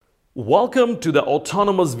Welcome to the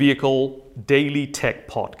Autonomous Vehicle Daily Tech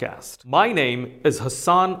Podcast. My name is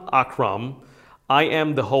Hassan Akram. I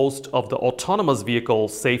am the host of the Autonomous Vehicle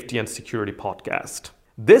Safety and Security Podcast.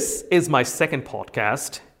 This is my second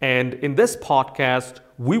podcast, and in this podcast,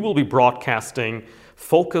 we will be broadcasting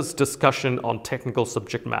focused discussion on technical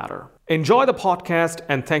subject matter. Enjoy the podcast,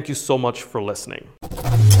 and thank you so much for listening.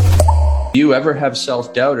 Do you ever have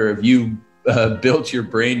self-doubt, or have you built your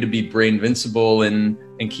brain to be brain invincible and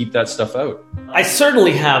keep that stuff out? I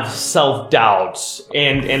certainly have self-doubts,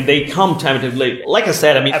 and they come time to time. Like I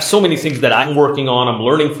said, I have so many things that I'm working on, I'm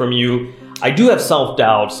learning from you. I do have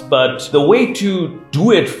self-doubts, but the way to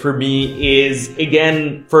do it for me is,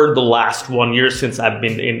 again, for the last 1 year since I've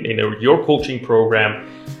been in your coaching program,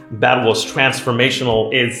 that was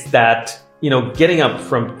transformational, is that, getting up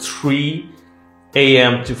from 3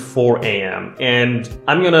 a.m. to 4 a.m. And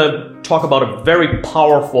I'm going to talk about a very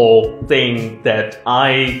powerful thing that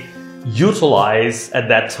I utilize at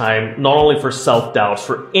that time, not only for self-doubts,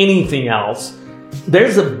 for anything else.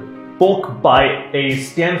 There's a book by a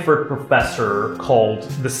Stanford professor called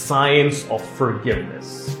The Science of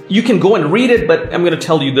Forgiveness. You can go and read it, but I'm going to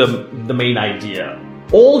tell you the main idea.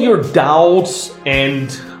 All your doubts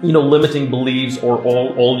and limiting beliefs, or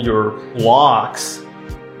all your blocks,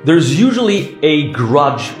 there's usually a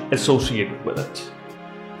grudge associated with it.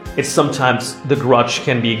 It's sometimes the grudge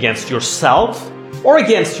can be against yourself, or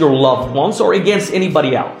against your loved ones, or against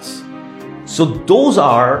anybody else. So those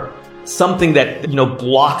are something that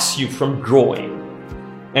blocks you from growing.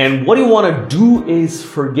 And what you want to do is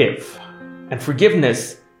forgive. And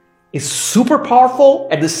forgiveness is super powerful,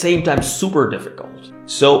 at the same time super difficult.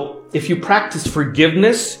 So if you practice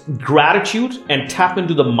forgiveness, gratitude, and tap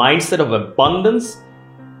into the mindset of abundance,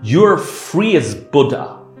 you're free as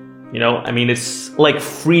Buddha. It's like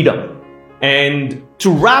freedom. And to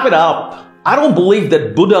wrap it up, I don't believe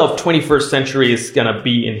that Buddha of 21st century is gonna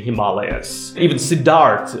be in Himalayas. Even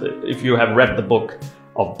Siddhartha, if you have read the book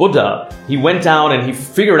of Buddha, he went down and he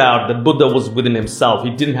figured out that Buddha was within himself. He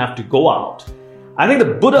didn't have to go out. I think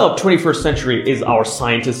the Buddha of 21st century is our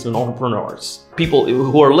scientists and entrepreneurs. People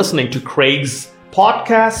who are listening to Craig's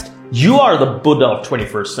podcast, you are the Buddha of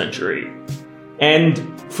 21st century.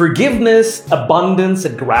 And forgiveness, abundance,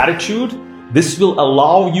 and gratitude, this will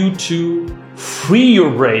allow you to free your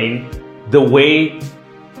brain the way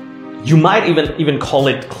you might even call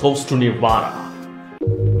it close to nirvana.